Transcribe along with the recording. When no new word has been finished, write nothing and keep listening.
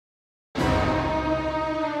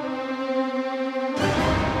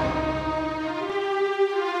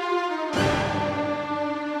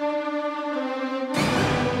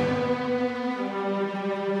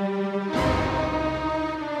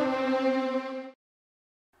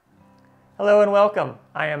Hello and welcome.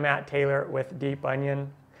 I am Matt Taylor with DeepOnion.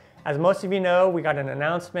 As most of you know, we got an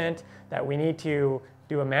announcement that we need to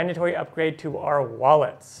do a mandatory upgrade to our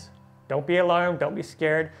wallets. Don't be alarmed, don't be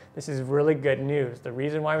scared. This is really good news. The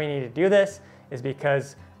reason why we need to do this is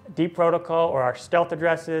because Deep Protocol, or our stealth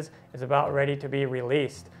addresses, is about ready to be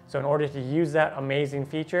released. So in order to use that amazing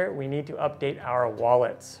feature, we need to update our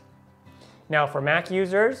wallets. Now for Mac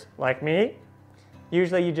users like me,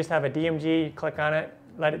 usually you just have a DMG, you click on it,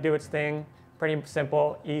 let it do its thing. Pretty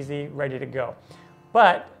simple, easy, ready to go.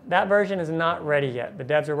 But that version is not ready yet. The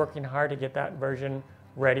devs are working hard to get that version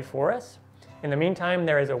ready for us. In the meantime,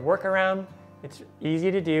 there is a workaround. It's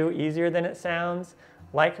easy to do, easier than it sounds.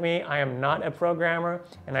 Like me, I am not a programmer,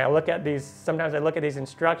 and sometimes I look at these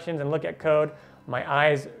instructions and look at code, my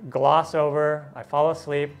eyes gloss over, I fall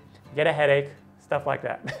asleep, get a headache, stuff like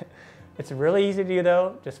that. It's really easy to do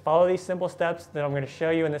though. Just follow these simple steps that I'm going to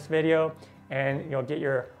show you in this video, and you'll get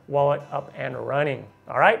your wallet up and running.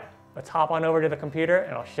 All right, let's hop on over to the computer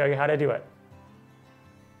and I'll show you how to do it.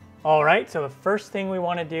 All right, so the first thing we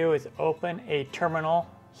want to do is open a terminal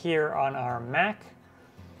here on our Mac.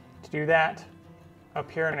 To do that,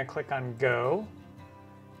 up here I'm going to click on Go,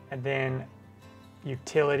 and then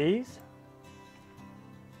Utilities,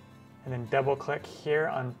 and then double click here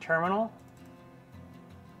on Terminal.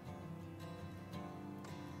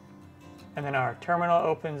 And then our terminal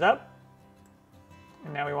opens up.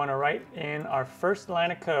 And now we want to write in our first line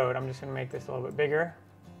of code. I'm just going to make this a little bit bigger.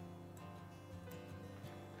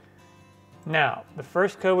 Now, the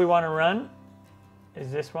first code we want to run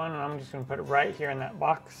is this one, and I'm just going to put it right here in that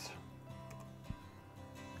box.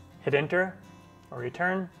 Hit enter or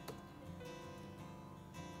return.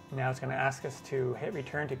 Now it's going to ask us to hit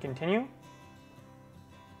return to continue.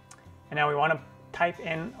 And now we want to type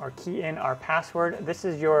in or key in our password. This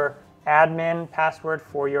is your admin password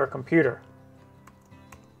for your computer.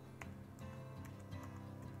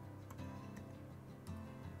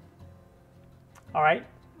 All right,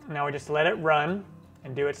 now we just let it run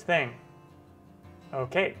and do its thing.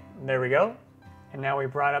 Okay, there we go. And now we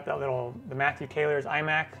brought up the Matthew Taylor's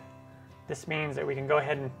iMac. This means that we can go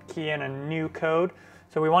ahead and key in a new code.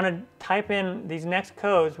 So we want to type in these next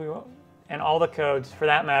codes, and all the codes for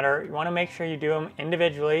that matter. You want to make sure you do them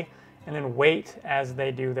individually and then wait as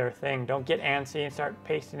they do their thing. Don't get antsy and start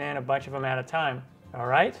pasting in a bunch of them at a time. All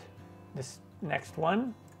right, this next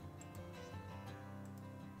one,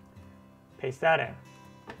 paste that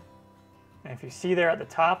in. And if you see there at the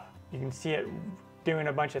top, you can see it doing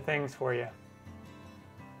a bunch of things for you.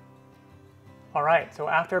 All right, so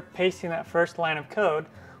after pasting that first line of code,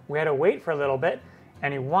 we had to wait for a little bit,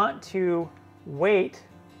 and you want to wait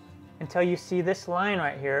until you see this line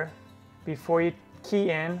right here before you key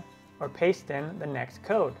in or paste in the next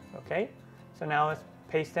code, okay? So now let's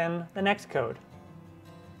paste in the next code.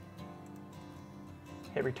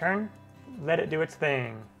 Hit return, let it do its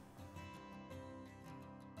thing.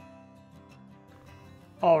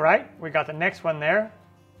 All right, we got the next one there.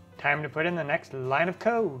 Time to put in the next line of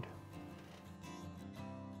code.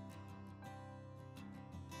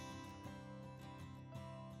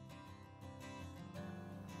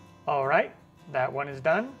 All right, that one is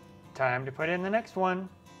done. Time to put in the next one.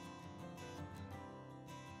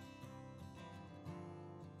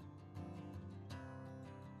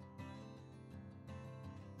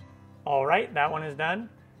 All right, that one is done.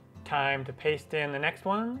 Time to paste in the next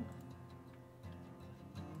one.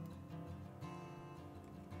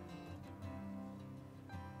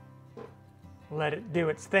 Let it do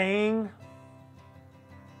its thing.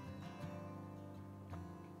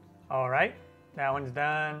 All right, that one's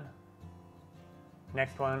done.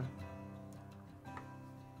 Next one.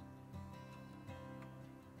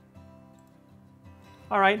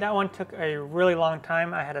 All right, that one took a really long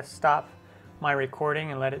time. I had to stop my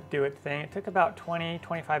recording and let it do its thing. It took about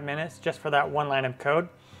 20-25 minutes just for that one line of code.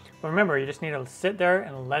 But remember, you just need to sit there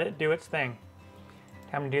and let it do its thing.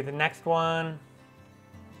 Time to do the next one.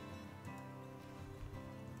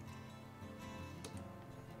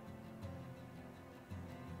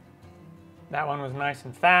 That one was nice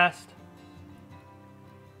and fast.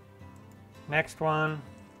 Next one.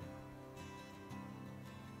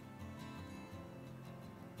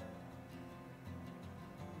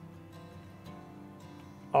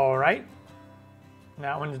 All right,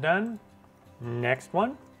 that one's done. Next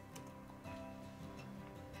one.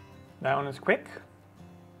 That one is quick.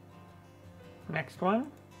 Next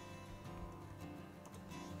one.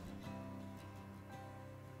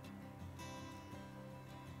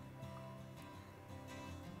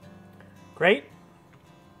 Great.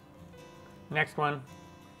 Next one.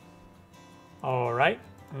 All right,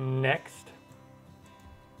 next.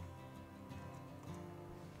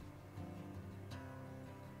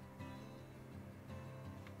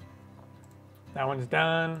 That one's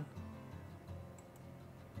done.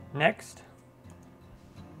 Next.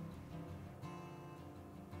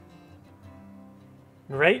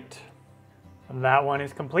 Great. That one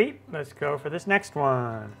is complete. Let's go for this next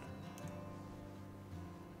one.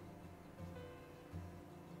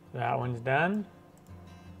 That one's done.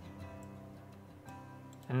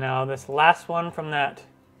 And now this last one from that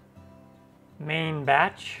main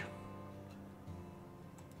batch.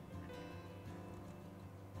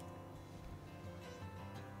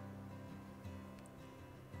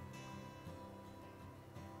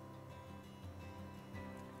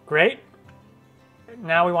 Great.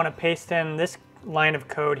 Now we want to paste in this line of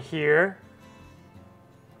code here.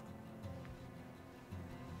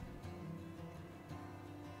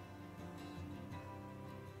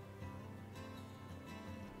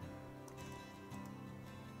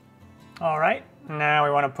 All right, now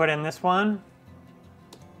we want to put in this one.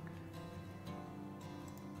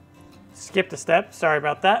 Skipped a step, sorry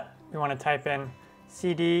about that. We want to type in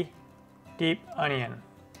cd DeepOnion.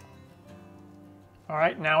 All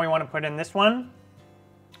right, now we want to put in this one.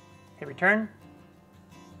 Hit return.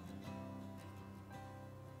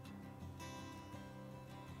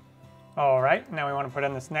 All right, now we want to put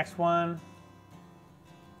in this next one.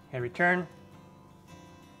 Hit return.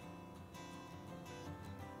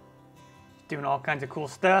 It's doing all kinds of cool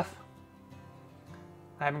stuff.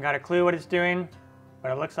 I haven't got a clue what it's doing,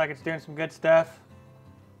 but it looks like it's doing some good stuff.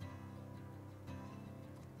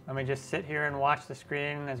 Let me just sit here and watch the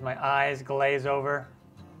screen as my eyes glaze over,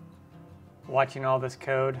 watching all this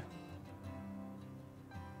code.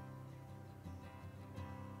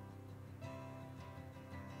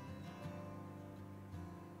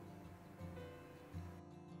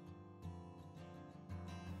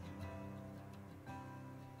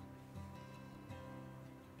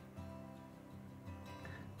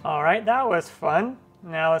 All right, that was fun.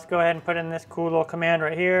 Now let's go ahead and put in this cool little command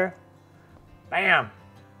right here. Bam!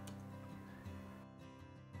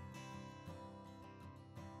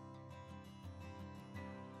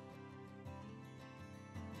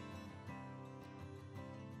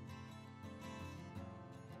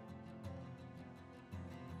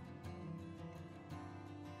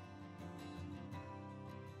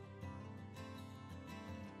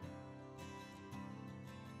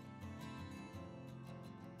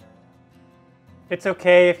 It's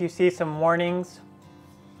okay if you see some warnings.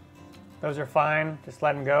 Those are fine, just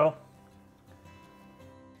let them go.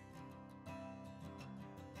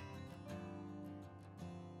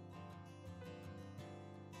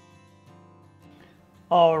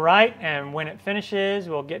 All right, and when it finishes,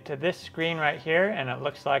 we'll get to this screen right here, and it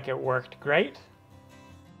looks like it worked great.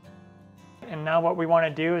 And now what we want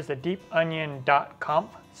to do is the DeepOnion.conf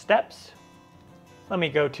steps. Let me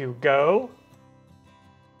go to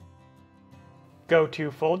Go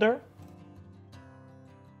to folder,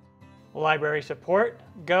 library support,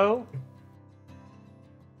 Go,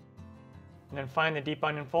 and then find the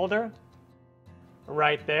DeepOnion folder.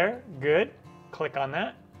 Right there, good. Click on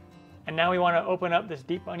that. And now we want to open up this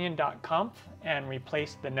DeepOnion.conf and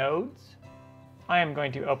replace the nodes. I am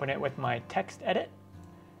going to open it with my text edit,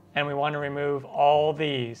 and we want to remove all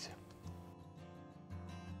these.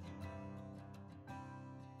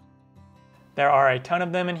 There are a ton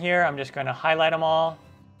of them in here. I'm just going to highlight them all.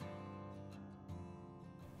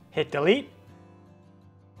 Hit delete.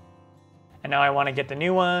 And now I want to get the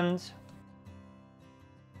new ones.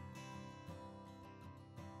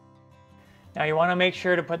 Now you want to make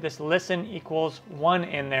sure to put this listen equals 1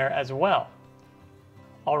 in there as well.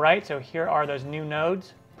 All right, so here are those new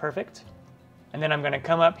nodes. Perfect. And then I'm going to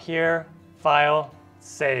come up here, File,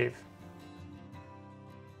 Save.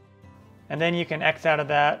 And then you can X out of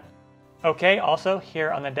that. Okay, also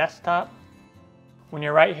here on the desktop, when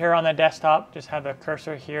you're right here on the desktop, just have the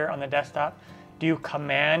cursor here on the desktop, do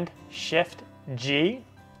Command-Shift-G,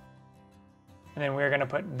 and then we're going to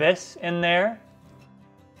put this in there.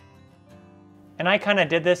 And I kind of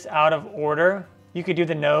did this out of order. You could do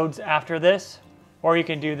the nodes after this, or you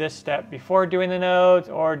can do this step before doing the nodes,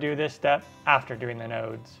 or do this step after doing the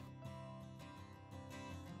nodes.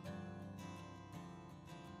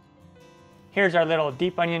 Here's our little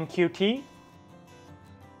DeepOnion Qt.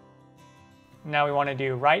 Now we want to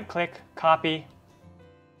do right-click, copy,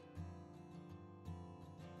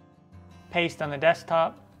 paste on the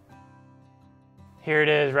desktop. Here it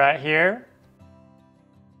is right here.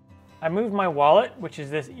 I moved my wallet, which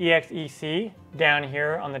is this exec, down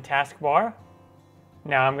here on the taskbar.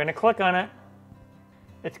 Now I'm going to click on it.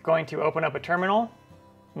 It's going to open up a terminal.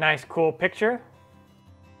 Nice, cool picture.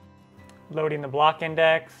 Loading the block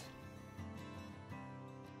index.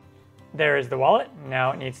 There is the wallet.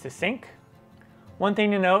 Now it needs to sync. One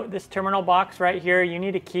thing to note, this terminal box right here, you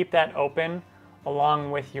need to keep that open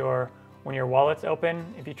along with when your wallet's open.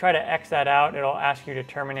 If you try to X that out, it'll ask you to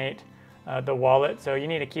terminate the wallet. So you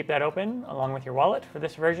need to keep that open along with your wallet for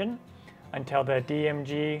this version until the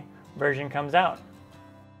DMG version comes out.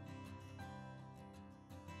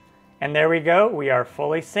 And there we go, we are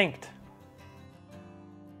fully synced.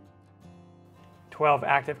 12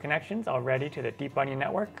 active connections already to the DeepOnion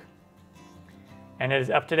network. And it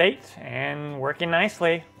is up to date and working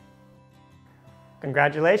nicely.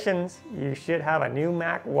 Congratulations, you should have a new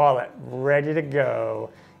Mac wallet ready to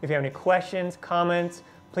go. If you have any questions, comments,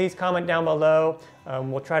 please comment down below.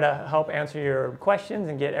 We'll try to help answer your questions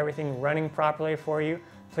and get everything running properly for you.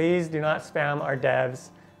 Please do not spam our devs,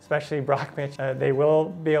 especially Brock Mitch. They will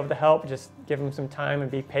be able to help, just give them some time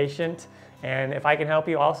and be patient. And if I can help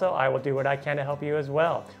you also, I will do what I can to help you as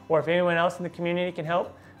well. Or if anyone else in the community can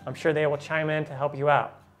help, I'm sure they will chime in to help you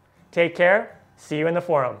out. Take care, see you in the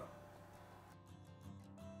forum.